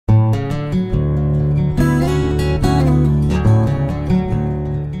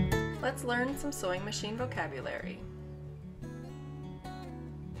some sewing machine vocabulary.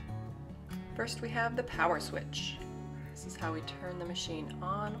 First we have the power switch. This is how we turn the machine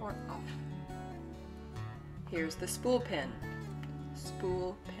on or off. Here's the spool pin.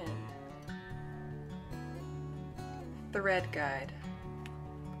 Spool pin. Thread guide.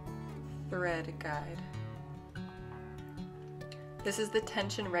 Thread guide. This is the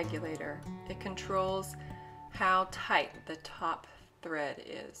tension regulator. It controls how tight the top thread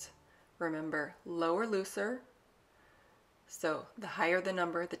is. Remember, lower, looser. So the higher the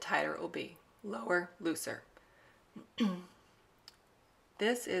number, the tighter it will be. Lower, looser.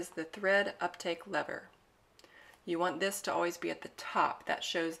 This is the thread uptake lever. You want this to always be at the top. That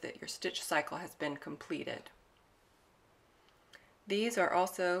shows that your stitch cycle has been completed. These are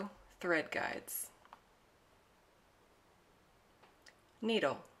also thread guides.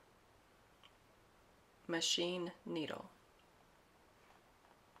 Needle. Machine needle.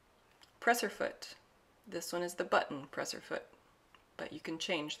 Presser foot. This one is the button presser foot, but you can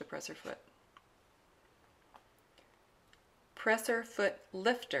change the presser foot. Presser foot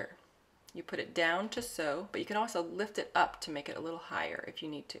lifter. You put it down to sew, but you can also lift it up to make it a little higher if you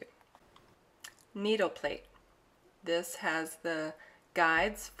need to. Needle plate. This has the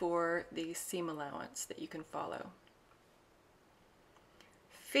guides for the seam allowance that you can follow.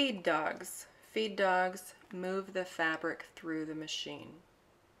 Feed dogs. Feed dogs move the fabric through the machine.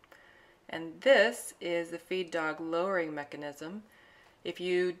 And this is the feed dog lowering mechanism. If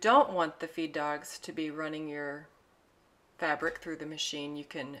you don't want the feed dogs to be running your fabric through the machine, you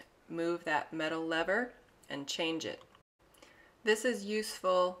can move that metal lever and change it. This is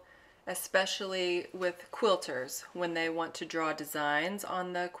useful especially with quilters when they want to draw designs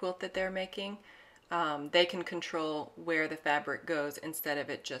on the quilt that they're making. They can control where the fabric goes instead of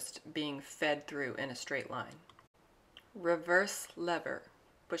it just being fed through in a straight line. Reverse lever.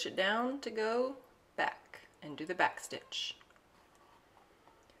 Push it down to go back and do the back stitch.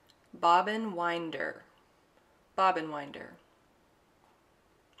 Bobbin winder. Bobbin winder.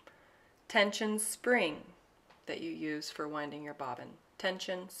 Tension spring that you use for winding your bobbin.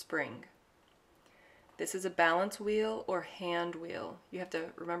 Tension spring. This is a balance wheel or hand wheel. You have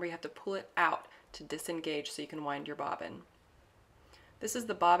to remember, you have to pull it out to disengage so you can wind your bobbin. This is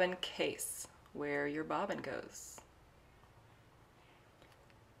the bobbin case where your bobbin goes.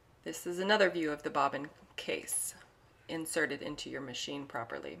 This is another view of the bobbin case inserted into your machine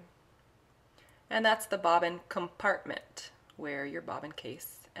properly. And that's the bobbin compartment where your bobbin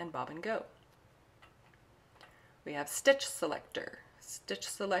case and bobbin go. We have stitch selector. Stitch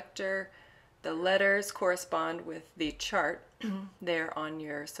selector, the letters correspond with the chart there on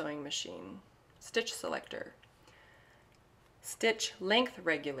your sewing machine. Stitch selector. Stitch length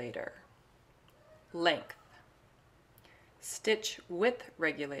regulator. Length. Stitch width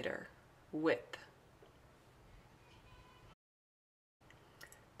regulator. Width.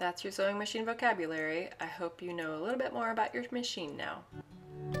 That's your sewing machine vocabulary. I hope you know a little bit more about your machine now.